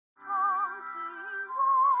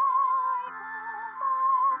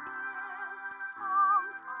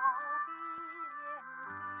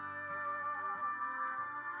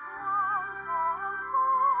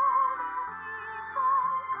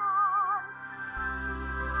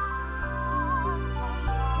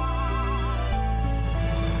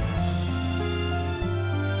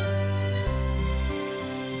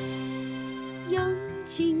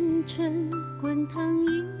青春滚烫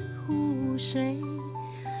一壶水，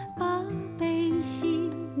把悲喜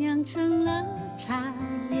酿成了茶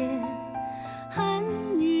叶，汗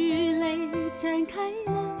与泪展开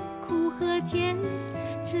了苦和甜，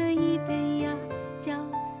这一杯呀叫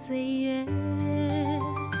岁月。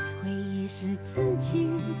回忆是自己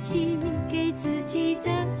寄给自己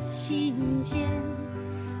的信件，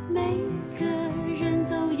每个人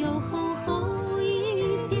都有厚厚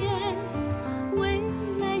一点，未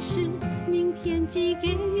来是明天寄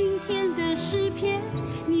给明天的诗篇，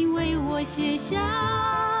你为我写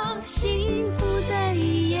下幸福的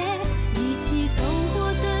一页，一起走过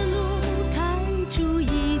的路开出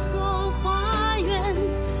一座花园，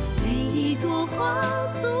每一朵花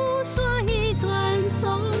诉说一段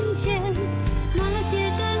从前，那些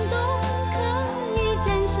感动可以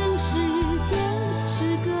战胜时间，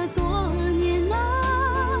时隔多年啊，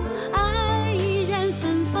爱依然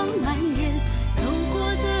芬芳满眼，走过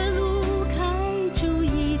的路开出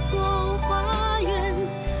一座花园，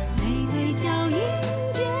每对脚印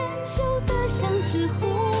娟秀得像只蝴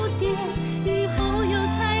蝶，雨后有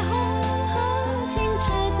彩虹和清澈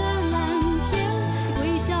的蓝天，微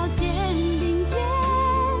笑肩并肩，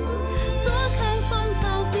坐看芳草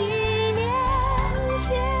碧连天。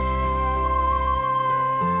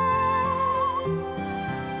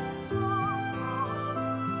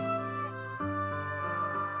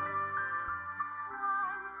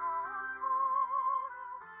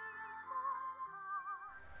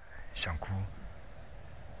想哭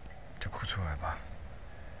就哭出来吧。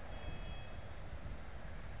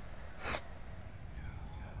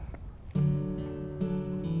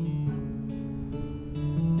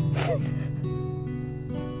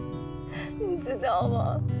你知道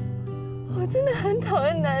吗？我真的很讨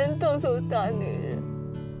厌男人动手打女人，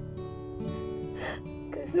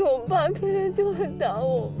可是我爸偏偏就会打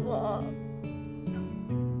我妈，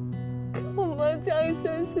看我妈这样一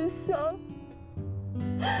身是伤，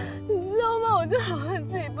你知道吗？我就好恨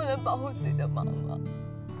自己不能保护自己的妈妈。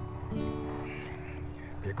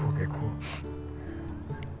别哭，别哭。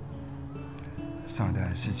上一代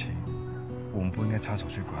的事情，我们不应该插手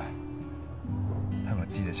去管。他们有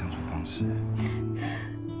自己的相处方式。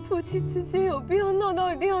夫妻之间有必要闹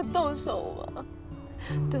到一定要动手吗？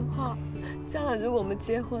敦化，将来如果我们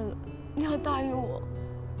结婚了，你要答应我，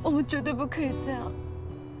我们绝对不可以这样。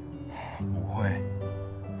不会，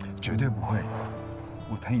绝对不会。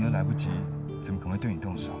我疼你都来不及，怎么可能会对你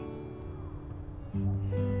动手？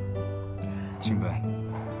杏芬，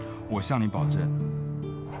我向你保证，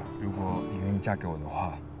如果你愿意嫁给我的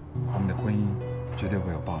话，我们的婚姻绝对不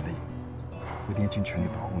会有暴力，我一定会尽全力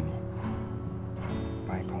保护你，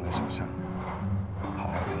把你捧在手上，好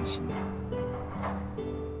好疼惜你。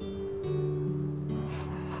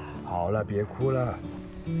好了，别哭了，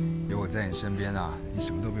有我在你身边啊，你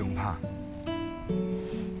什么都不用怕。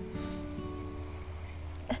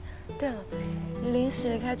对了，临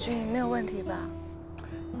时离开军营没有问题吧？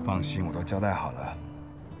放心，我都交代好了。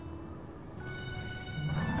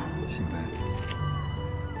杏芬，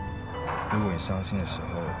如果你伤心的时候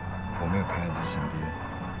我没有陪在你身边，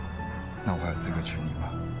那我还有资格娶你吗？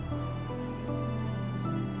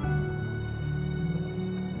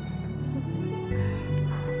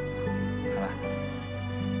好了。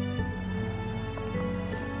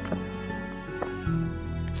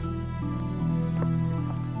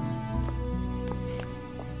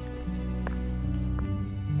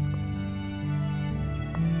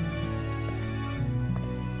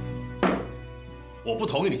我不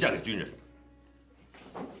同意你嫁给军人。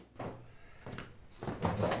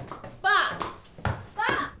爸，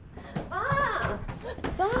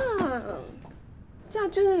嫁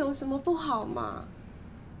军人有什么不好吗？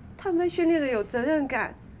他们被训练的有责任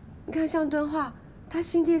感。你看，像敦化，他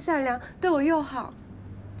心地善良，对我又好，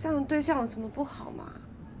这样的对象有什么不好吗？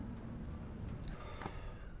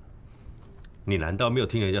你难道没有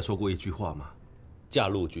听人家说过一句话吗？嫁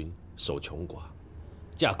陆军守穷寡，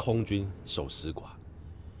嫁空军守实寡，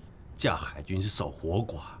嫁海军是守活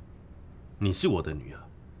寡。你是我的女儿，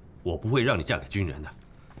我不会让你嫁给军人的。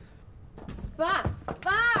爸，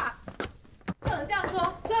不能这样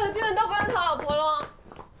说，所有的军人都不用讨老婆喽。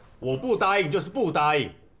我不答应就是不答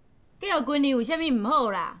应。叫军人有啥物唔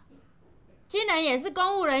好啦？军人也是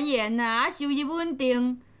公务人员呐，收入稳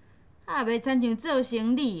定，啊袂亲像做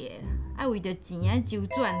生意的，啊为着钱啊周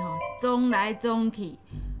转吼，总来总去，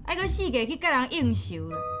啊搁四界去甲人应酬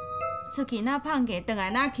啦，出去哪碰见，回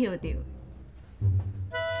来哪捡着。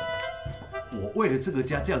我为了这个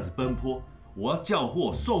家这样子奔波，我要叫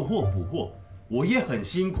货、送货、补货，我也很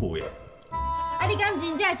辛苦耶。啊，你敢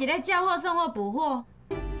真正是咧叫货、送货、补货？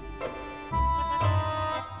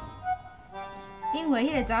顶回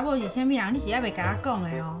迄个查某是啥物人，你是还袂甲我讲的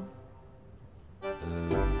哦。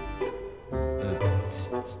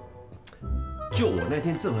就我那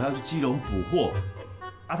天正好要去基隆补货，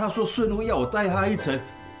啊，他说顺路要我带他一程，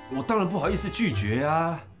我当然不好意思拒绝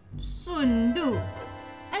啊。顺路，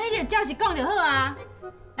安尼你就照实讲就好啊。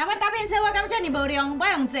人我搭便车，我敢遮尔无量，我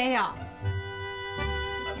用坐哦。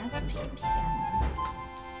你数是不是啊？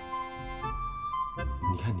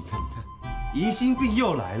你看，疑心病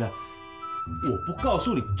又来了。我不告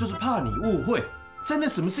诉你，就是怕你误会，真的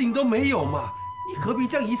什么事情都没有嘛。你何必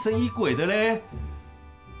这样疑神疑鬼的嘞？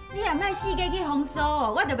你也莫四界去风骚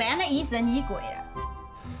哦，我就袂安尼疑神疑鬼啦。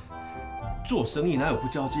做生意哪有不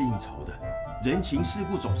交际应酬的？人情世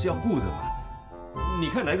故总是要顾的嘛。你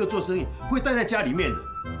看哪一个做生意会待在家里面的？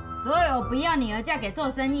所以我不要女儿嫁给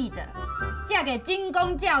做生意的，嫁给军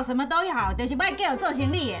公教什么都好，就是莫叫我做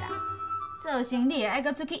生意的啦。做生意的爱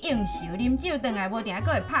搁出去应酬，啉酒回来无定还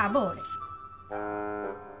搁会拍某咧。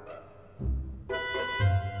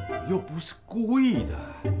我又不是故意的。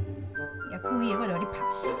要故意的，我就把你拍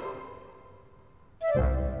死。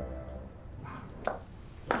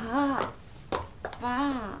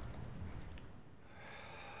爸，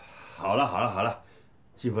好了，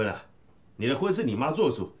杏芬啊，你的婚是你妈做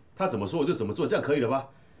主，她怎么说我就怎么做，这样可以了吧？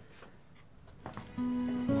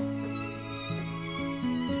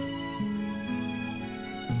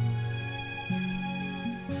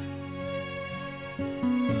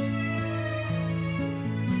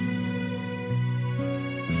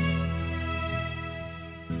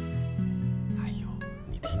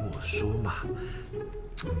说嘛，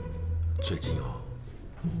最近哦，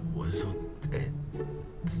我是说，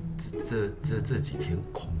这几天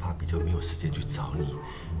恐怕比较没有时间去找你。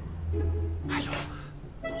哎呦，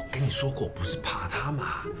我跟你说过，不是怕他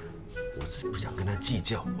嘛，我只是不想跟他计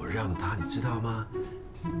较，我让他，你知道吗？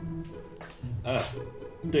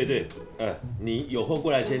对，你有空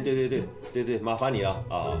过来签，对，麻烦你了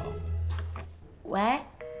啊。喂，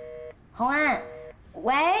宏安，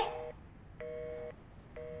喂。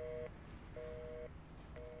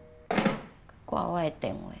挂我的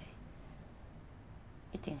电话，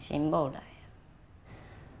一定是因某来啊！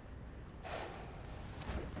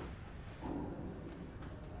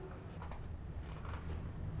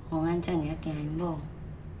宏安遮尔啊惊因某，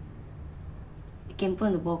伊根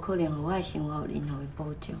本就无可能互我的生活有任何的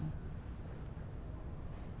保障。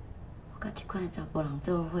我甲这款的查甫人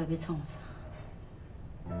做伙要创啥？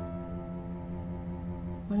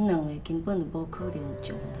阮两个根本就无可能有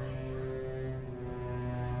将来。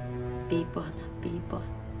悲伴啊，悲伴！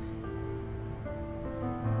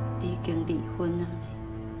你已经离婚啊呢，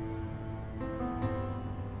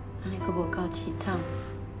安尼阁无够凄惨，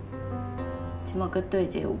即马阁对一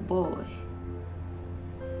个有某的，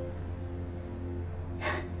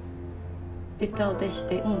你到底是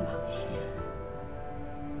在妄梦啥？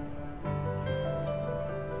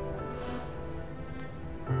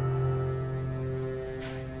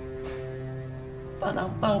别人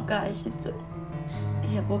放假的时阵。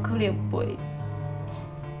伊也无可能陪你，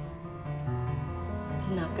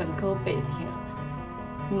你若艰苦白疼，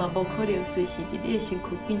伊嘛无可能随时伫你的身躯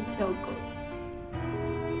边照顾你。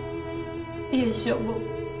你的寂寞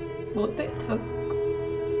无地通过，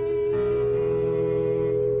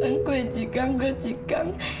等过一天过一天，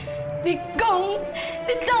你讲，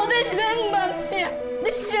你到底是在妄梦啥？你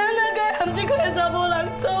啥人该和这款查某人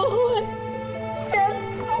做伙？啥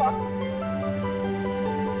怎？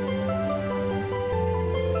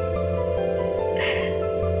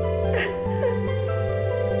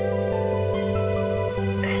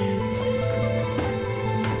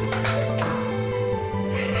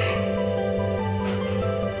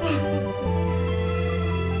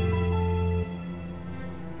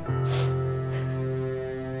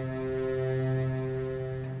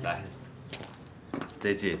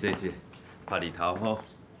这拍里头吼，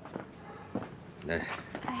来，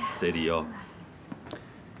这里哦。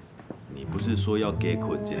你不是说要加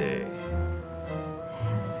困一下？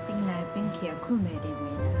冰来冰去也困袂入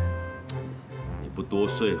眠啊。你不多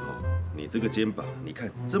睡吼，你这个肩膀，你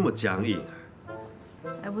看这么僵硬啊。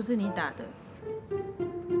还不是你打的。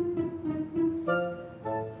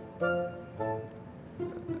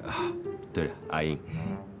对了，阿英，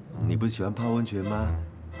你不是喜欢泡温泉吗？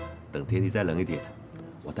等天气再冷一点，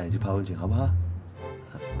我带你去泡温泉，好不好？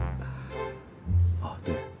哦，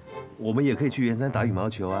对，我们也可以去圆山打羽毛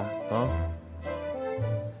球啊！啊。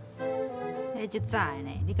迄足早的呢，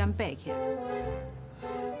你敢爬起来？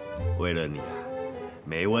为了你啊，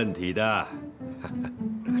没问题的。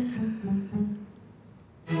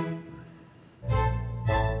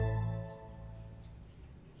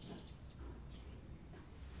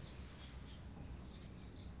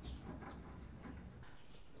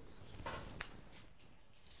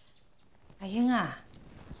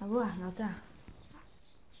阿母啊，老早，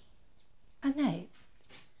安内，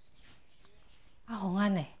阿宏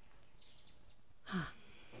安呢？哈？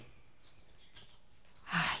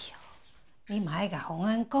哎呦，你嘛爱甲宏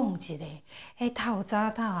安讲一下，迄透早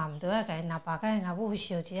透暗都要甲因阿爸甲因阿母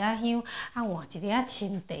烧一下香，啊换一个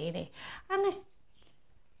清茶咧，安尼，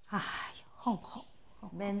哎呦，放放，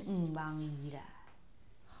免忙伊啦。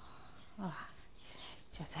好啦，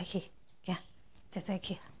食早起，行，食早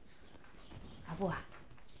起。阿母啊，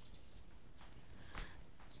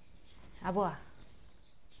阿母啊，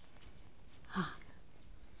哈，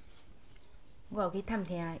我有去探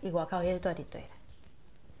听，伊外口迄个住伫对啦。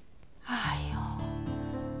哎呦，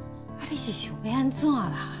啊你是想要安怎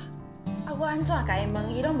啦？啊，我安怎甲伊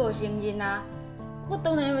问，伊拢无承认啊！我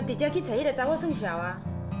当然要直接去找迄个查某算数啊！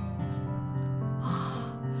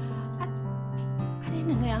你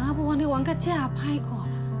两个人啊，无安尼玩甲这歹看，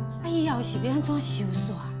啊以后是要安怎收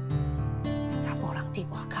煞？查甫人伫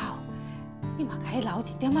外口，你嘛该留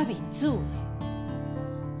一点仔面子咧。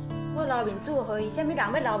我留面子互伊，啥物人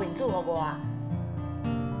要留面子互我啊？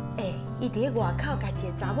伊伫咧外口，甲一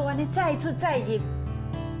个查某安尼再出再入，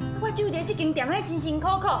我就伫这间店安尼辛辛苦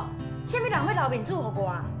苦，啥物人要留面子互我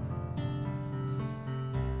啊？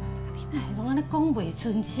你哪会拢安尼讲袂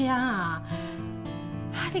出声啊？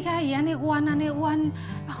你甲伊安尼冤安尼冤，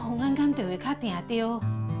啊，洪安敢就会较定着。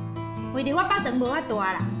为着我腹肠无遐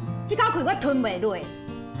大啦，这口气我吞袂落。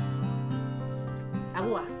阿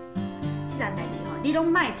母啊，这件代志吼，你拢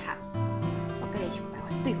莫插，我甲伊想办法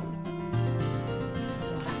对付伊。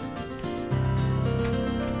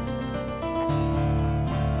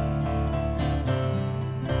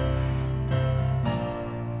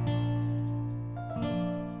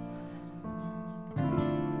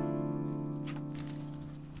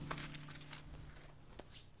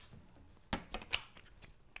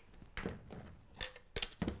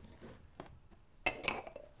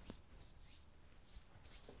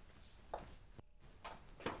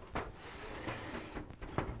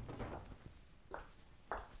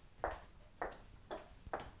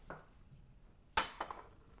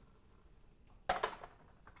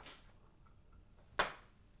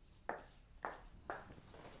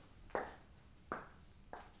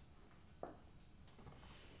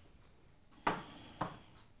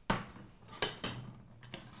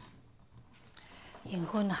幸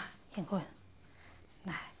芬啊，幸芬，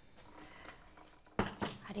来，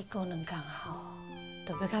你过2天后，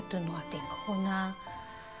就要甲敦化订婚啊！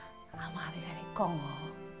阿妈要甲你讲哦，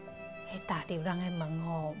迄大流人的门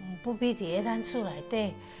吼，不必伫咧咱厝内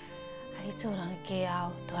底，你做人的家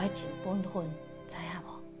后，都爱尽本分，知影无？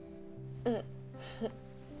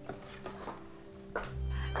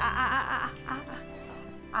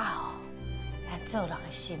咱做人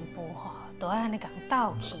的新妇吼，都爱安尼共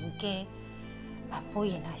斗亲家。万不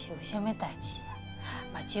然若是有啥物代志啊，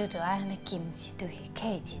目睭就爱安尼金一蕊，客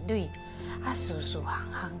一蕊，啊，事事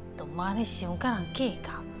项项都莫安尼想甲人计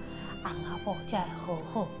较，翁仔某才会好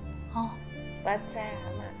好，吼。我知阿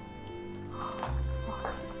妈。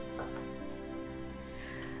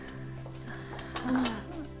阿妈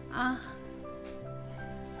啊，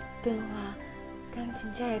敦化，敢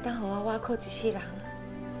真正会当互我靠一世人？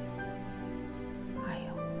哎呦，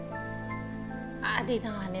你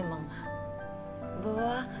哪安尼问啊？无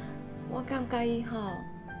啊，我感觉伊吼，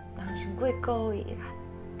人伤过故意啦，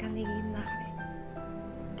干你囡仔咧，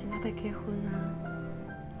今仔要结婚啊，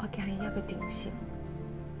我惊伊还要定性。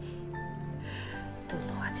敦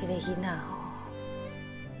化这个囡仔吼，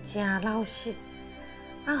真老实，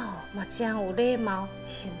嘛真有礼貌，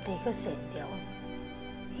心地阁善良，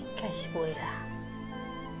应该是袂啦。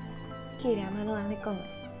既然阿拢安尼讲咧，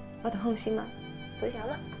我就放心啊，多谢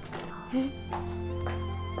啦。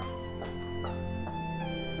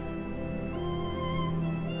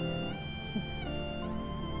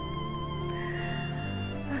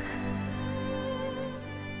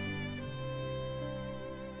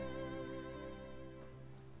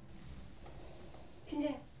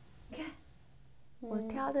我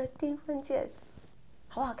挑的订婚戒指，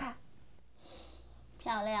好不好看？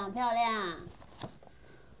漂亮漂亮。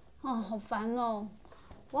哦，好烦哦！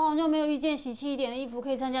我好像没有一件喜气一点的衣服可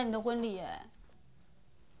以参加你的婚礼哎。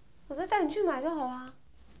我再带你去买就好啦。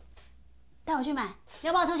带我去买，你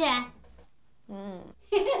要帮我出钱？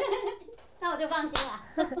那我就放心了。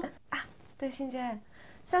对，欣娟，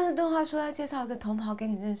上次敦化说要介绍一个同袍给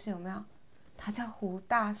你认识，有没有？他叫胡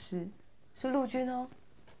大师，是陆军哦。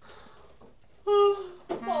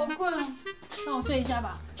好困哦，让我睡一下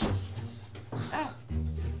吧。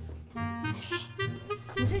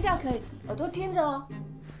你睡觉可以，耳朵听着哦。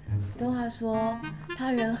敦化说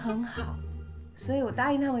他人很好，所以我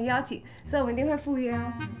答应他们邀请，所以我们一定会赴约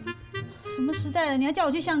哦。什么时代了，你还叫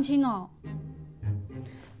我去相亲哦？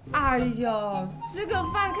哎呦，吃个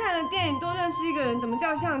饭看个电影多认识一个人，怎么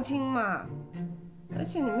叫相亲嘛？而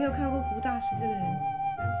且你没有看过胡大师这个人，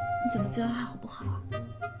你怎么知道他好不好啊？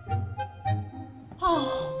哦，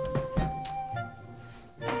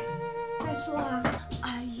再说啊，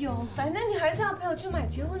哎呦，反正你还是要陪我去买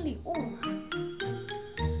结婚礼物嘛。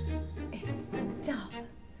哎，这样好了，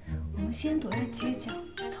我们先躲在街角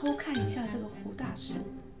偷看一下这个胡大师。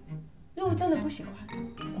如果真的不喜欢，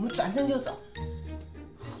我们转身就走。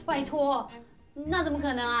拜托，那怎么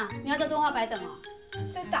可能啊？你要叫敦化白等哦？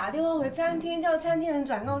再打电话回餐厅，叫餐厅人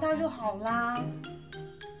转告他就好啦。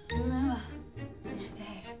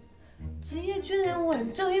哎，职业军人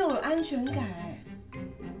稳重又有安全感哎。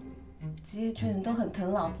职业军人都很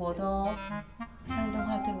疼老婆的哦，像敦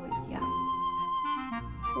化对我一样。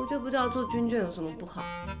我就不知道做军眷有什么不好，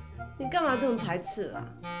你干嘛这么排斥啊？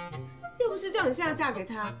又不是叫你现在嫁给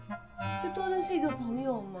他，就多认识一个朋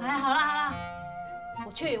友嘛。哎，好啦，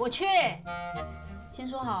我去。先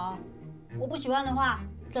说好，我不喜欢的话，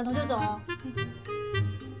转头就走哦。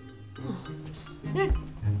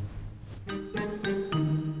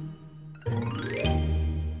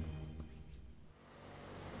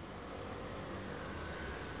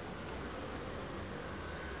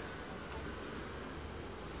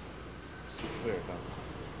威尔刚。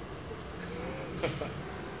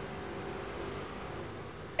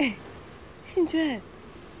哎，信娟，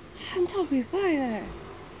汉照比拜嘞。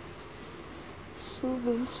书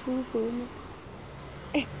本吗？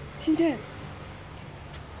哎，信娟。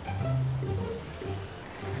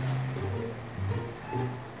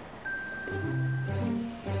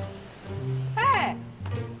哎，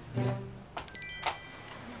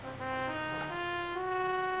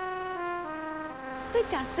你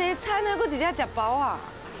吃西餐啊，搁直接吃饱啊？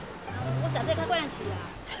我吃这较惯势啊。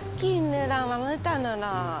紧的，人在等了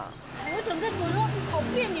啦。我怎么在滚哦？好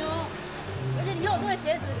别扭哦！而且你看我这个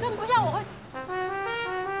鞋子，更不像我会。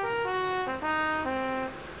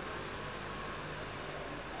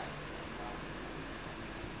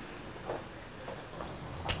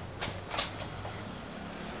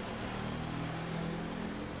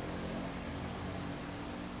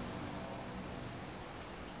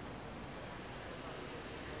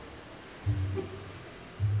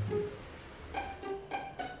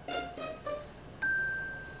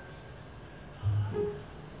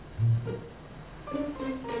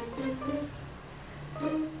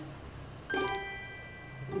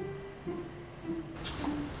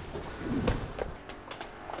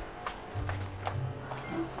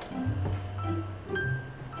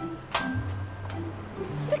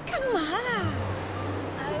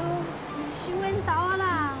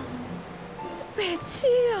白痴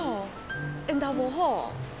哦，缘投无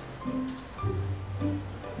好。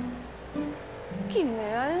紧的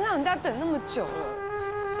啊，让人家等那么久了。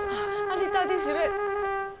啊，你到底是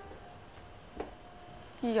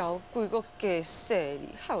要腰贵搁加细哩，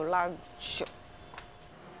还有拉手。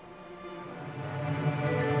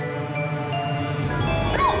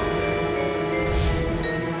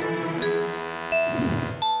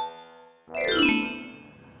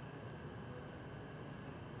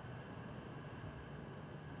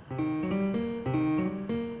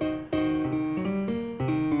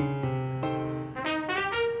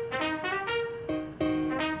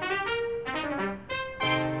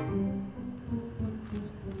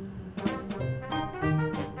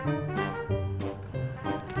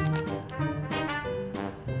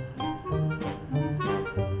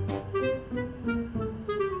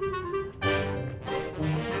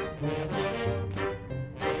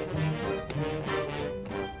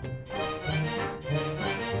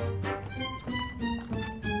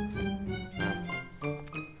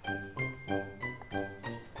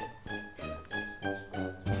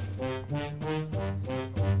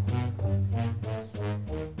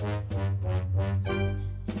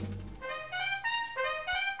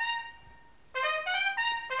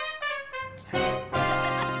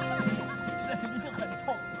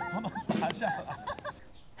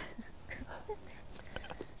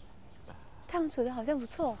他们处的好像不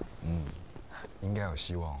错。嗯，应该有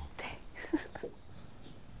希望。对。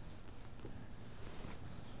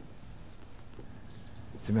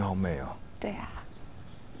这边好美哦。对啊。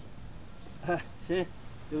哎，行，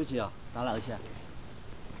对不起啊，打扰一下。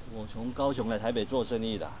我从高雄来台北做生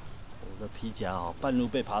意的，我的皮夹哦，半路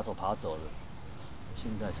被扒手扒走了，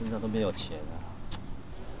现在身上都没有钱啊。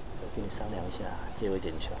我跟你商量一下，借我一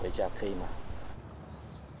点钱回家，可以吗？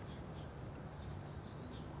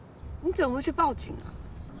你怎么会去报警啊？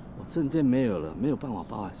我证件没有了，没有办法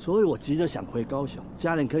报案，所以我急着想回高雄，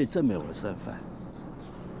家人可以证明我的身份。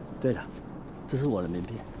对了，这是我的名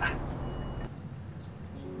片，来，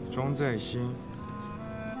庄在兴，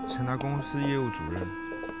成达公司业务主任。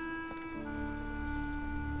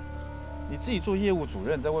你自己做业务主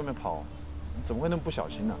任，在外面跑，你怎么会那么不小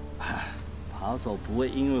心呢？扒手不会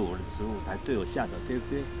因为我的职务才对我下手，对不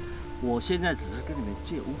对？我现在只是跟你们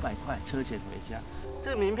借500块车钱回家。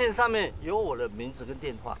这个名片上面有我的名字跟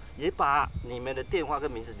电话，也把你们的电话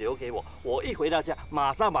跟名字留给我。我一回到家，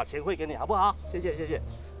马上把钱汇给你，好不好？谢谢，谢谢。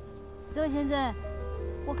这位先生，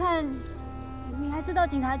我看你还是到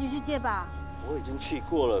警察局去借吧。我已经去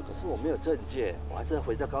过了，可是我没有证件，我还是要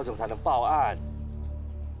回到高雄才能报案。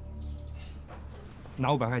拿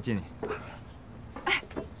500块借你。哎，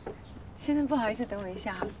先生，不好意思，等我一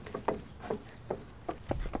下。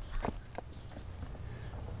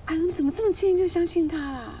哎呦，你怎么这么轻易就相信他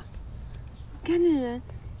啦？看那人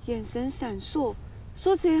眼神闪烁，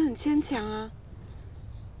说辞也很牵强啊。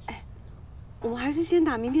哎，我们还是先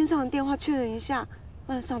打名片上的电话确认一下，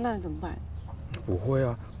不然上当了怎么办？不会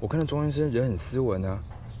啊，我看到庄先生人很斯文啊，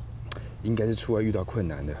应该是出来遇到困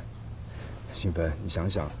难的。杏芬，你想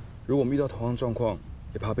想，如果我们遇到同样状况，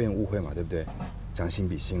也怕被人误会嘛，对不对？将心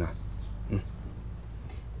比心啊。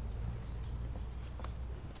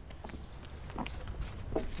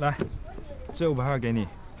来，这500块给你，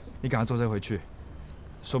你赶快坐车回去，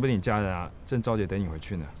说不定你家人啊正着急等你回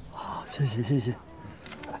去呢。好，谢谢谢谢。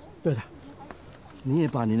对了，你也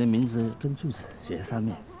把你的名字跟住址写在上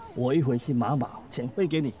面，我一回去马上把钱汇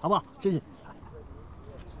给你，好不好？谢谢。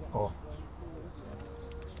哦。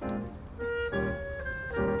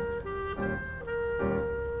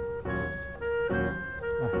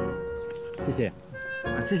谢谢，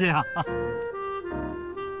谢谢啊。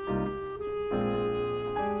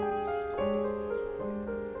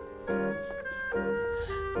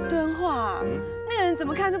敦化，那个人怎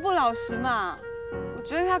么看就不老实嘛？我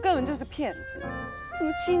觉得他根本就是骗子，怎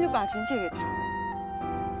么轻易就把钱借给他了？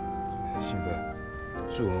杏芬，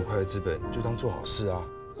助人为快乐之本，就当做好事啊。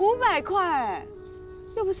500块，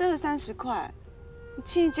又不是20-30块，你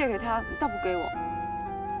轻易借给他，你倒不给我？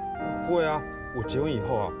会啊，我结婚以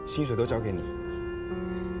后啊，薪水都交给你。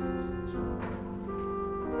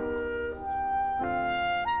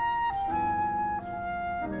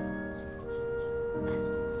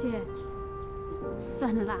姐，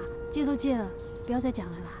算了啦，借都借了，不要再讲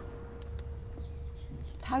了啦。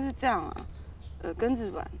他是这样啊，耳根子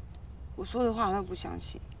软，我说的话他都不相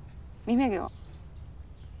信。名片给我。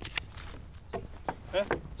哎，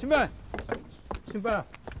杏芬，杏芬。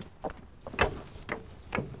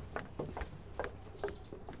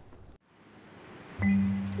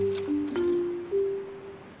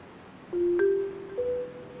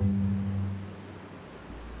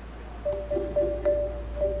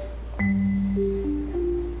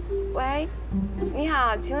喂，你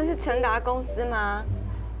好，请问是成达公司吗？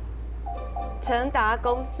成达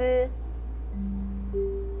公司。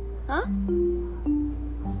啊？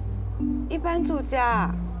一般住家。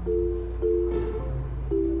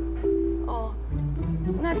哦，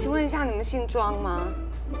那请问一下，你们姓庄吗？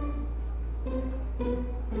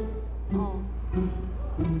哦，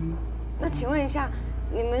那请问一下，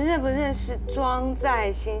你们认不认识庄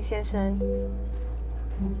在兴先生？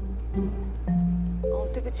哦，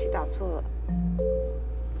对不起，打错了。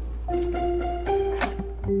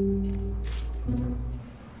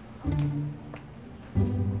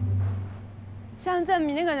向证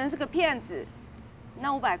明那个人是个骗子，那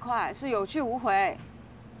500块是有去无回。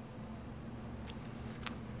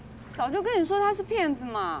早就跟你说他是骗子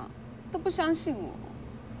嘛，都不相信我。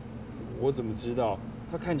我怎么知道？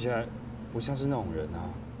他看起来不像是那种人啊。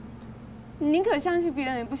你宁可相信别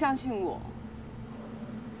人，也不相信我。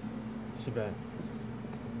杏芬，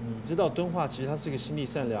你知道敦化其实他是个心地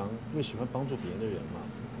善良又喜欢帮助别人的人嘛？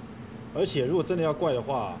而且如果真的要怪的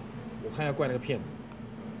话，我看要怪那个骗子。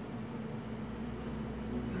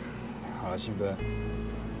好了，杏芬，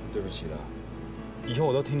对不起了，以后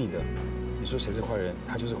我都听你的。你说谁是坏人，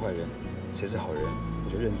他就是坏人；谁是好人，我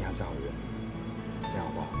就认定他是好人。这样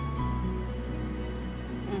好不好？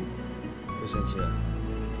不生气了。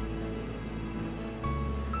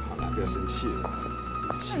好了，不要生气了。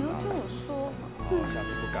那以后听我说嘛。好，下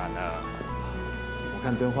次不敢了。我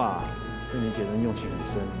看敦化对你姐真用情很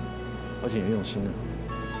深，而且也用心呢。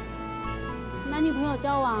男女朋友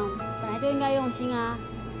交往本来就应该用心啊，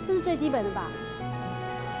这是最基本的吧？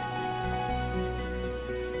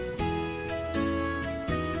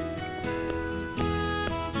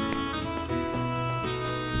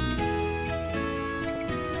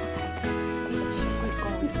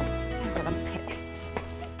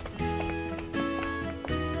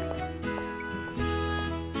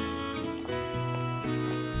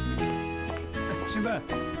杏芬，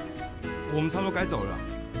我们差不多该走了。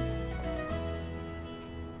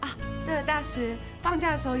啊，了，大师，放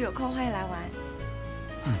假的时候有空欢迎来玩。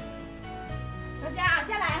大家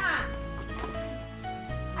再来哈。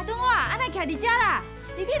阿东啊，安尼徛伫遮啦，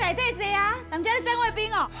你去内底坐啊，人家咧站卫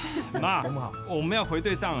兵哦。妈，我们要回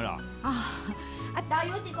队上了啦。啊，导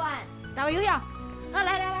游几关？导游要，来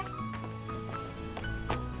来来，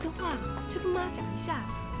东华，去跟妈讲一下。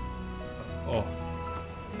哦。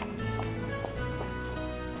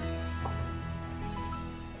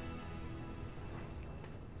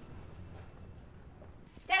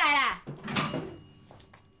再来啦。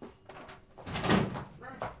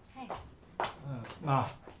妈，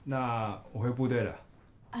那我回部队了。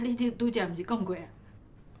啊，你拄则不是讲过啊？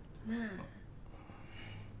妈，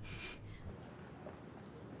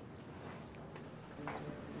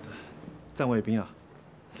站卫兵啊，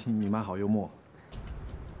你妈好幽默。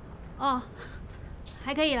哦，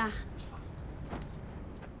还可以啦。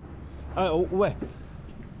喂，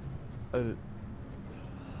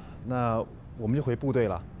那我们就回部队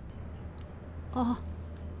了。哦，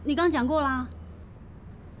你刚讲过啦。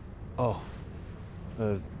哦，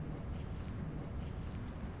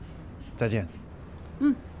再见。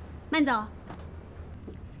嗯，慢走。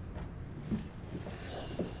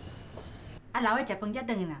啊，留下食饭才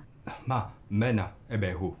转啦。妈，唔免啦，会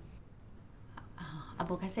袂赴。啊，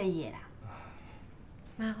无较细意的啦。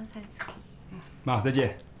妈，我先出去。妈，再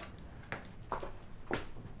见。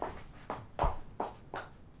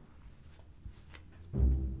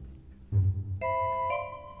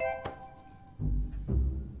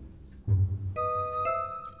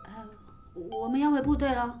我们要回部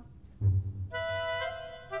队了。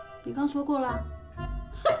你刚说过了。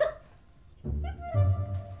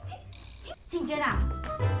静娟啊，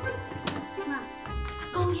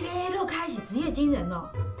讲迄个乐开是职业军人哦。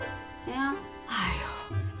哎呀，哎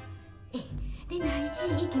呦，你哪一季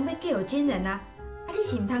已经要嫁予军人啊？你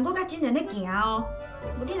是唔通搁甲军人咧行哦？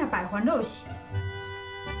无你若败烦恼死。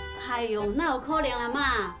哎呦，哪有可能啦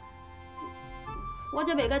妈？我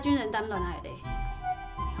这袂甲军人谈恋爱咧。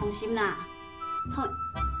放心啦，好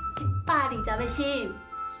，120个心。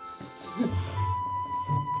查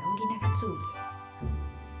某囡仔较注意。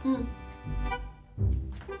嗯。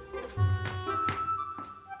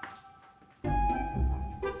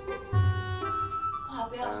话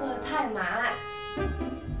不要说得太满。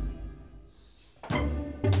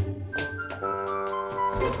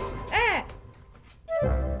哎，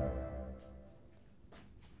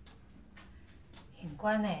玄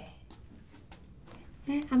关诶。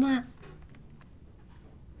哎，阿妈，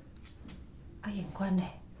啊，玄关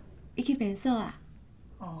嘞？伊去便所啊？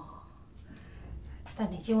哦，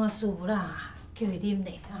等下即碗输啦，叫伊啉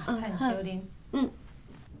咧，趁小啉。嗯。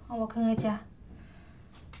啊，我放在遮。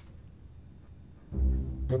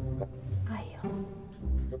哎呦，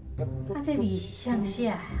啊，这字是谁写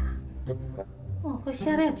的啊？哦，佮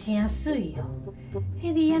写了真水哦。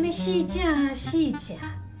迄字安尼四正四正，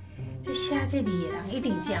这写这字的人一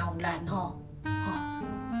定真有难吼。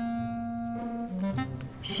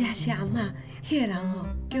是啊是啊，阿嬷，迄个人吼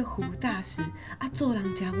叫胡大师，啊做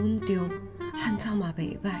人真稳重，汉草嘛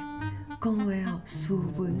袂歹，讲话吼斯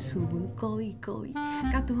文斯文，故意故意，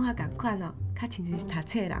甲拄仔共款哦，较亲像是读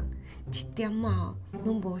册人，一点仔吼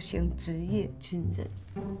拢无像职业军人。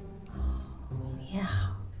有影。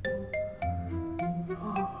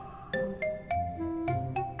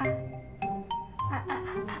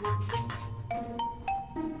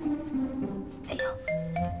哎呦，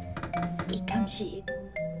伊敢是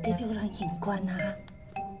第六人玄关啊？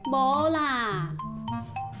无啦。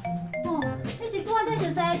哦，你是拄仔才熟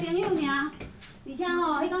识的朋友尔，而且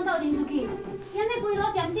吼，迄天斗阵出去，你安尼规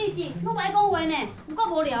路点字字，拢袂讲话呢，有够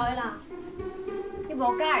无聊的啦。你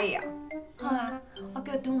无介意啊？好啊，我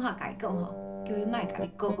叫敦化甲伊讲吼，叫伊莫甲你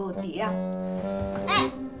勾勾底啊。哎，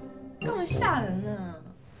干嘛吓人啊？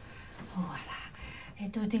好啊啦，迄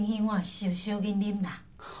拄顶迄碗小小紧啉啦，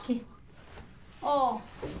去。哦。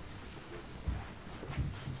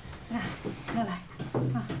来，落来，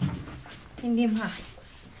啊，紧啉哈。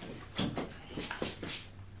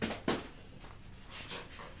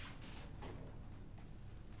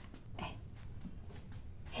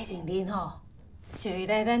迄玲玲吼，就会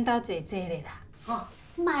来咱兜坐坐咧啦，吼。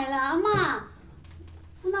莫啦，阿嬷，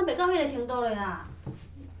阮哪袂到迄个程度咧啦。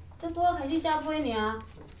才拄仔开始写批尔，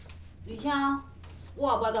而且我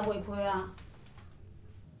也无甲回批啊。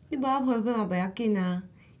你无爱批嘛袂要紧啊，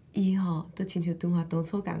伊吼都亲像敦化当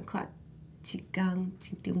初共款，一工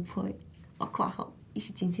一张批，我看吼，伊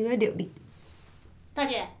是真心要录你。大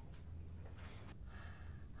姐，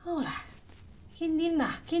好啦，紧啉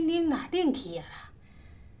啦，紧啉啦，冷去啊啦。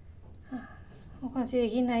我看这个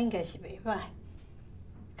囡仔应该是袂歹，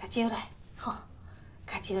甲招来，吼，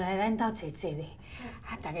甲招来咱兜坐坐咧，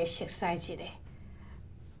大家熟悉一下，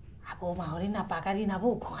无嘛，互恁阿爸甲恁阿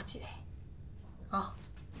母看一下，哦，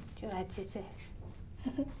就来坐坐。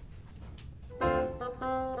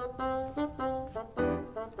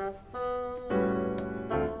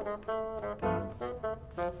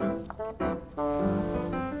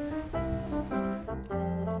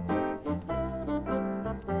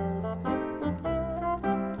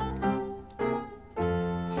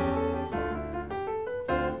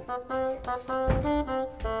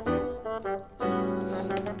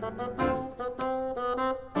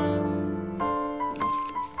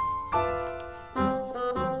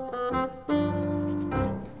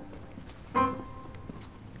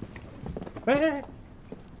哎，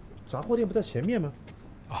杂货店不在前面吗？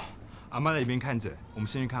哦，阿妈在一边看着，我们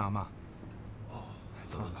先去看阿妈。哦，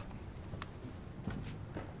走吧。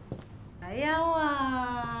来呀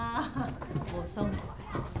哇，无爽快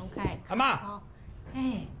哦，拢开。阿妈。哦，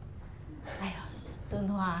哎呦，敦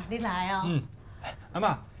华，你来哦。嗯，阿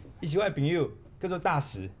妈，伊是我的朋友，叫做大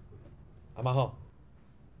石。阿妈好。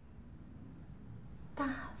大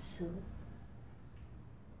叔。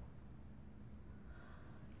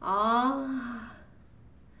哦，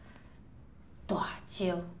大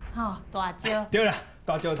蕉，吼，大蕉。对啦，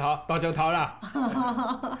大蕉头，大蕉头啦。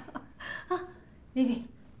你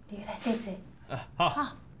来对坐。好。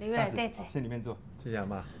好，你来对坐。先里面坐。谢谢阿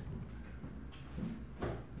妈。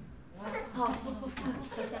好，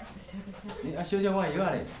坐下。你啊，小姐，我药啊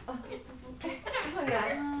嘞。快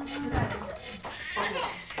来。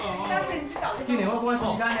大师，你是搞今年我赶时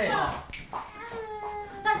间嘞。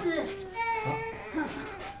大师。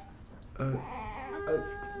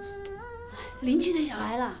邻居的小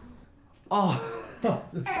孩啦。哦，哎，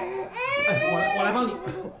我来帮你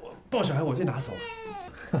抱小孩，我最拿手。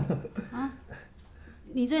啊？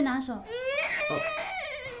你最拿手？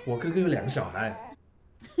我哥哥有2个小孩。啊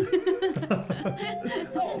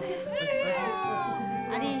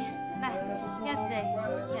你来，遐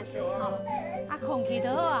坐吼，啊空气就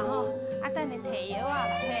好啊吼，啊等下摕药啊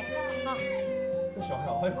啦嘿，吼。这小孩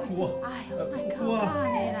好爱哭啊！哎呦，莫哭干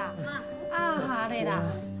的啦，啊哈的啦，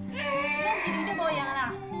咱市场就无样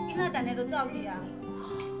啦，囡仔等下就走去啊。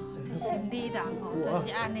这心理人哦，就是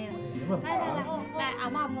安尼啦。来，阿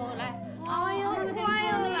嬷抱来，哎呦乖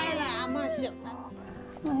哦，来阿嬷笑。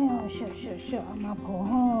哎呦，笑，阿妈抱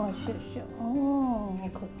吼，笑，哦，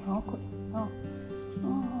好困，哦。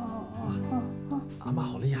阿妈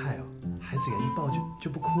好厉害哦，孩子敢一抱就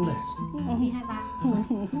不哭了。厉害吧？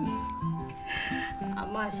阿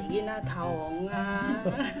嬷是囡仔头王啊。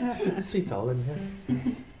睡着了，你看。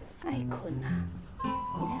爱困啊，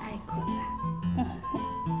爱困啊。啊，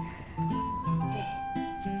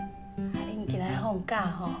恁今仔放假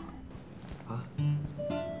吼？啊？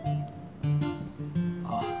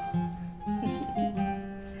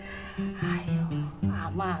哎呦，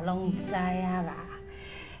阿嬷拢知啊啦。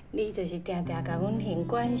你就是定定甲阮县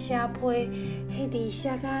管写批，迄字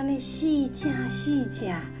写甲安尼四正，真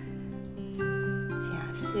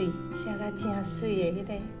水，写甲真水的迄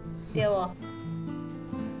个，对无？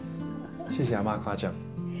谢谢阿妈夸奖。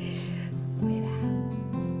袂啦，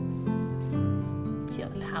石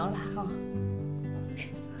头啦吼，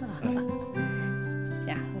真好，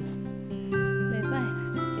袂歹啦，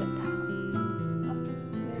石头，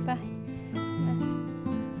袂歹。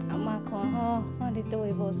阿嬷看吼，看你对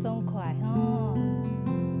伊无爽快吼。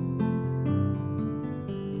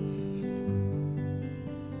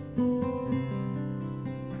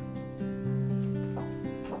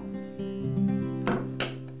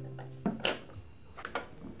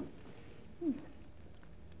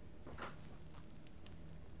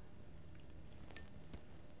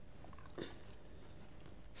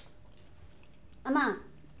阿嬷，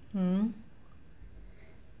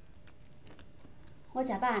我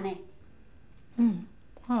食饱呢。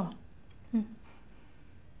好，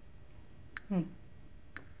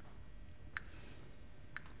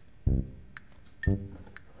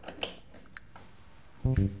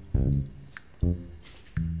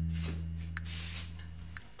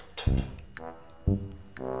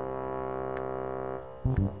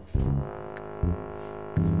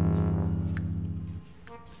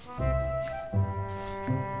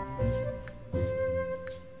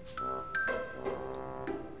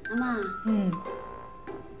阿嬷。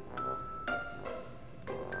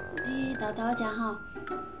你豆豆食吼。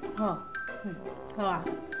好，好啊。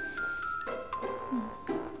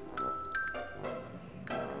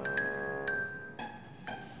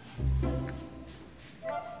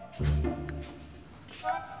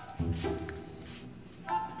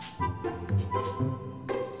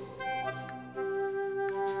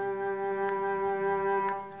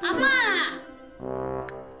阿嬷。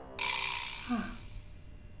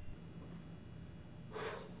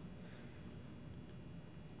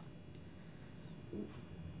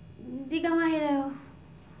你感觉迄个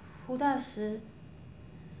胡大师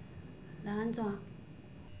人安怎？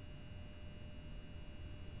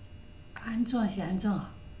安怎是安怎？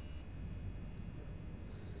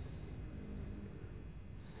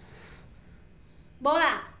无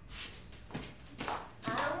啦。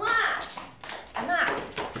阿嬷，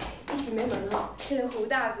你是要问吼，迄个胡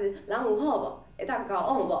大师人有好无？会当交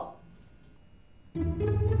往无？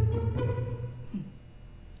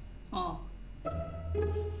哦。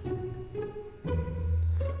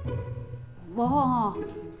无好吼，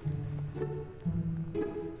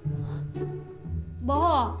无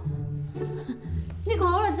好，你看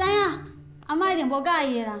我就知影，阿嬷一定无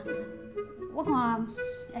介意的啦。我看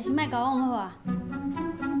也是莫交往好啊。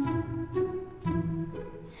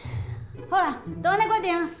好啦，就安尼决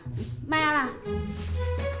定，莫啊啦。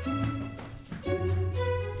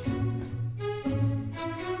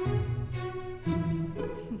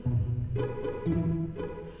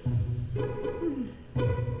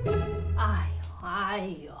哎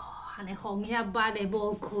呦，安尼风险捌的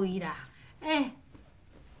无开啦！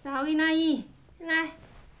查某囡仔伊来，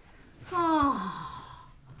哦，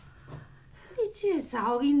你这个查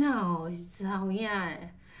某囡仔哦是查某囝的，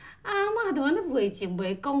阿嬷都安尼袂静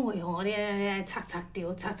袂讲话吼，你来插着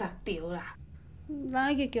啦。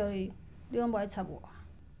人已经叫你，你拢无爱插我。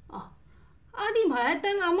哦，你嘛爱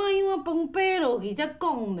等阿嬷因我饭摆落去才讲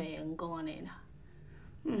袂用讲安尼啦。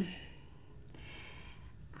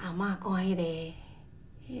阿嬷讲迄个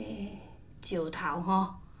石头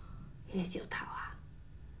吼，迄个石头啊，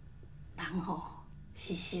人吼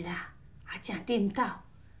实实啊，真顶斗，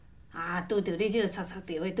拄着你这个插着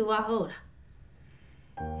的拄啊好啦。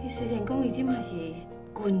虽然讲伊即马是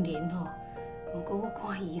军人吼，不过我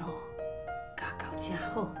看伊吼家教真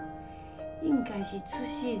好，应该是出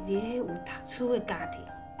世伫迄有读书的家庭，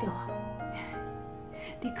对吧？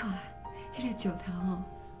你看，迄个石头吼，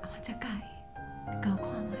阿嬷才介意，你甲我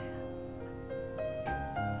看卖啊。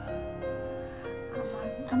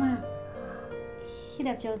阿嬷，迄粒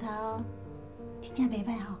石头真正袂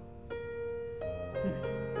歹吼。袂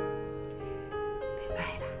歹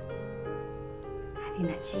啦。你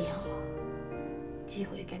若姊吼，机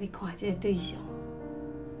会甲你看这个对象，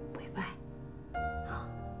袂歹，吼。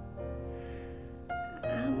阿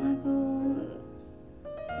嬷阁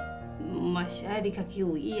嘛是爱你家己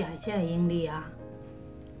有意爱才会用你啊。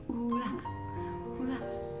有啦。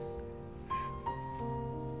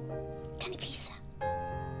干你屁事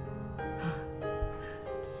啊！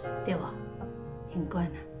对无？县官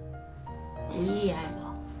啊，有意爱无？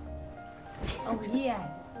有意爱。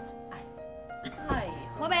哎呀，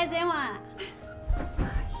我袂生活。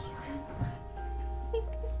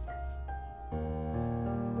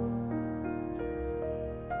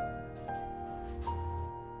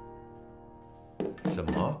什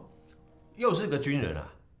么？又是个军人啊？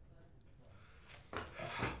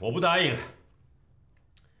我不答应了。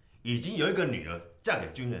已经有一个女儿嫁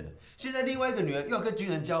给军人了，现在另外一个女儿又要跟军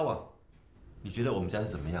人交往，你觉得我们家是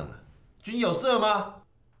怎么样的？军有色吗？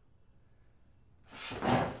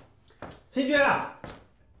庆娟啊，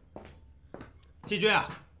庆娟啊，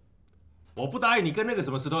我不答应你跟那个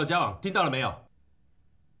什么石头的交往，听到了没有？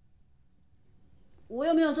我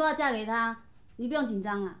又没有说要嫁给他，你不用紧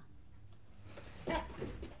张啦。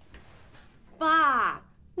爸，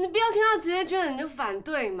你不要听到职业军人你就反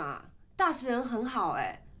对嘛。大使人很好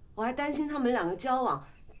我还担心他们两个交往，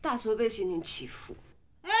大使会被刑警欺负。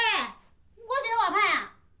我是咧外派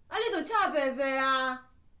啊！你就恰白白啊！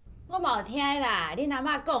我嘛有听啦，恁阿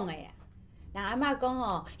嬷讲的啊。人阿嬷讲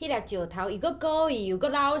吼，迄粒石头又搁故意又搁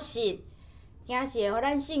老实，惊是会互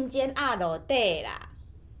咱姓奸压落底啦。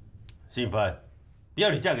杏芬，不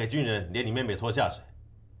要你嫁给军人，连你妹妹拖下水。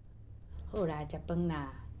好啦，食饭啦。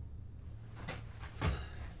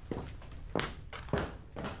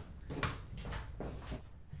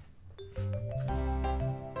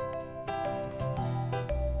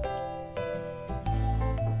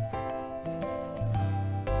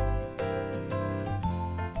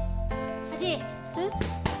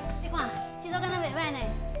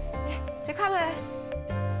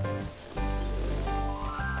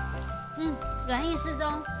软硬适中。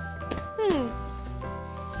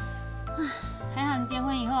还好你结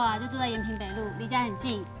婚以后啊，就住在延平北路，离家很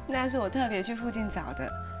近。那是我特别去附近找的，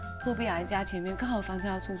护碧雅家前面刚好有房子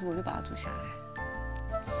要出租，我就把它租下来。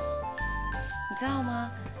你知道吗？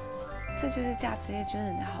这就是嫁职业军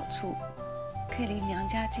人的好处，可以离娘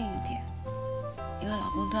家近一点，因为老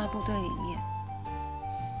公都在部队里面。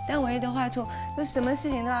但唯一的坏处就是什么事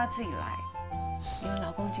情都要自己来，因为老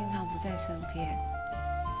公经常不在身边。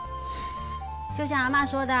就像阿嬷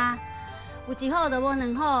说的啊，有一好就无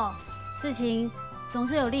两好，事情总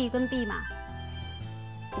是有利跟弊嘛。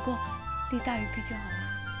不过你答应继续好啊？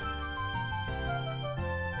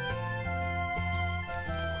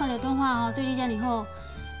看到敦化吼对你遮尔好，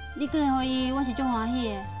你搁会予伊，我是足欢喜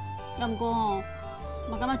的。要毋过吼，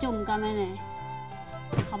嘛感觉足唔甘的呢，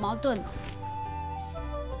好矛盾哦。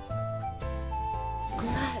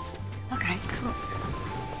我甲你讲，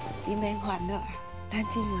你免烦恼啊，咱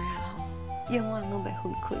姊妹啊吼，永远拢袂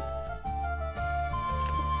分开。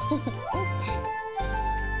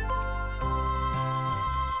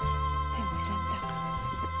这不是咱家。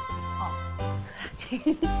哦。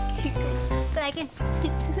再来见。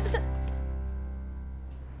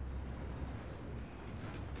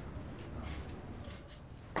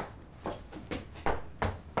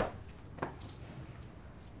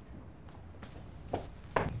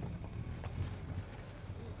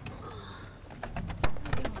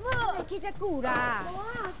去遮久啦！哇，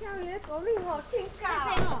叫伊咧走路好轻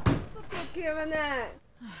巧，做丢丢的呢。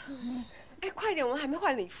哎，快点，我们还没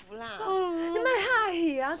换礼服啦！你莫客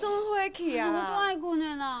气啊，总回去啊！我最爱困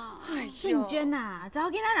的啦。信娟啊，查某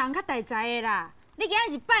囡仔人较大才的啦，你今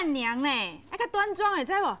仔是伴娘呢，爱较端庄的，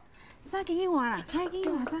知无？衫紧去换啦，快紧去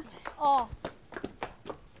换衫。哦。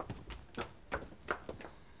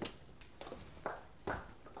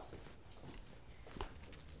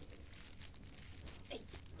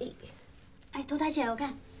哎，头抬起来我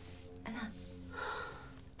看。安娜，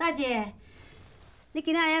大姐，你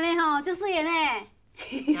今仔安尼吼，足水的呢。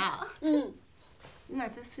好。嗯，你嘛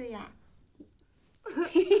足水呀。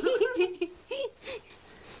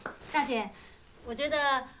大姐，我觉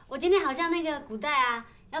得我今天好像那个古代啊，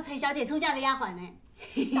要陪小姐出嫁的丫鬟呢。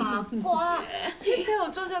傻瓜，你陪我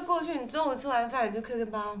坐车过去，你中午吃完饭你就可以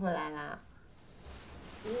跟爸爸回来啦。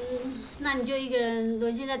那你就一个人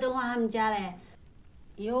沦陷在敦化他们家嘞。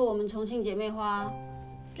以后我们重庆姐妹花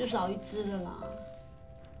就少一只了啦。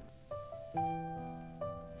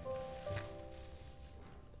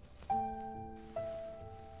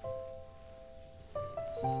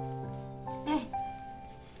哎，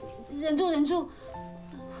忍住，忍住，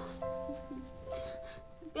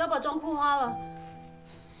不要把妆哭花了。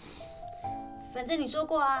反正你说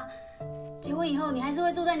过啊，结婚以后你还是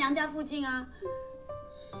会住在娘家附近啊，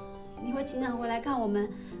你会经常回来看我们。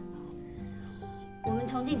我们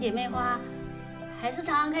重庆姐妹花还是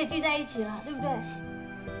常常可以聚在一起了，对不对？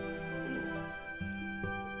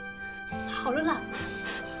好了啦，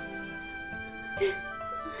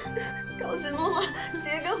搞什么嘛？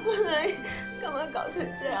结个婚而已，干嘛搞成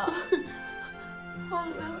这样？好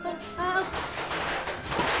了啊！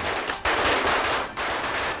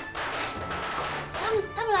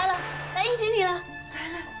他们来了，来迎接你了。来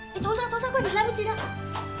了，你头上快点，来不及了。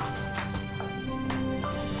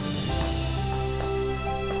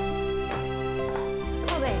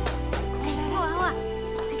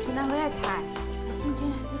那不要踩，信娟，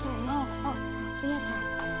你踩哦，不要踩。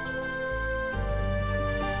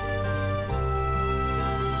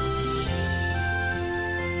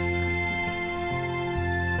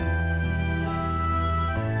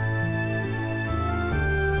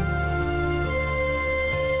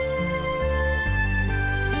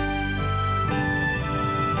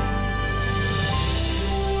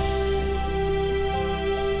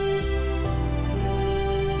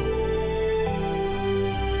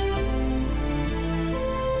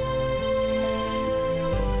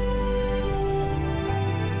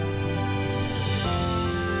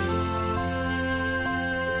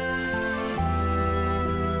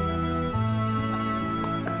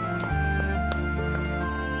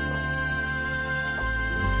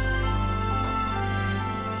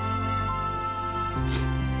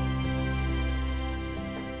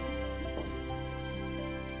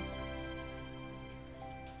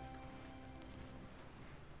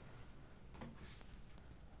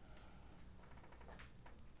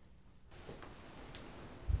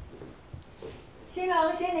新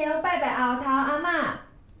郎新娘拜拜后头阿嬷，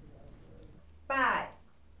拜。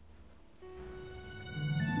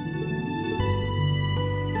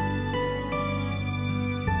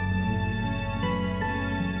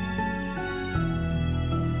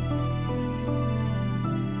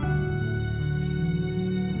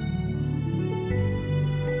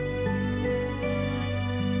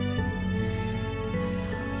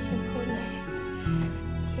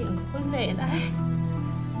幸福的来。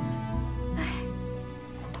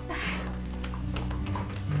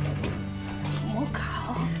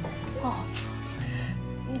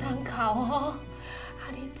哦，啊！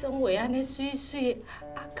你总会安尼水水，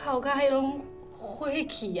啊哭甲迄种火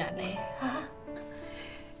气安尼，哈！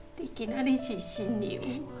你今仔日是新娘，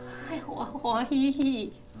爱欢欢喜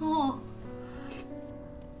喜，哦。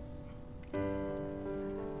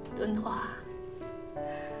敦化，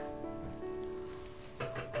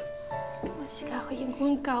是甲缘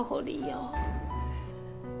分交互你哦。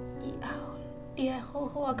以后你要好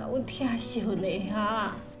好啊，甲阮疼惜呢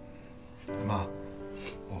哈。妈，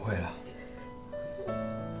我会了。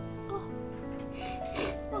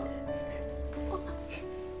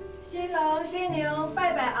新郎新娘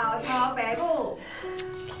拜拜后头爸母。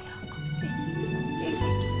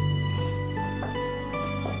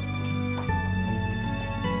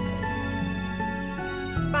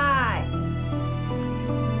拜。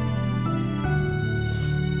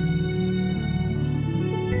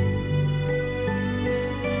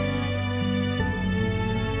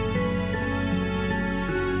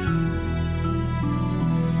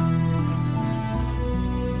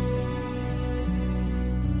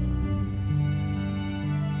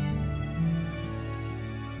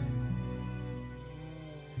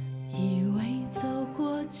以为走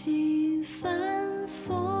过几番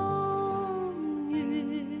风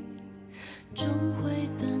雨，终会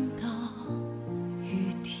等到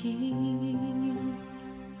雨停，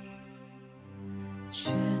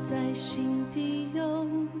却在心底又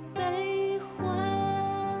被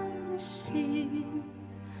唤醒，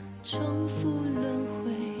重复轮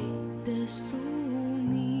回的宿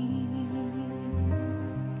命。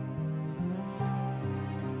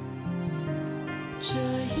这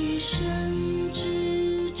一生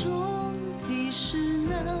之中，即使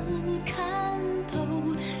难看。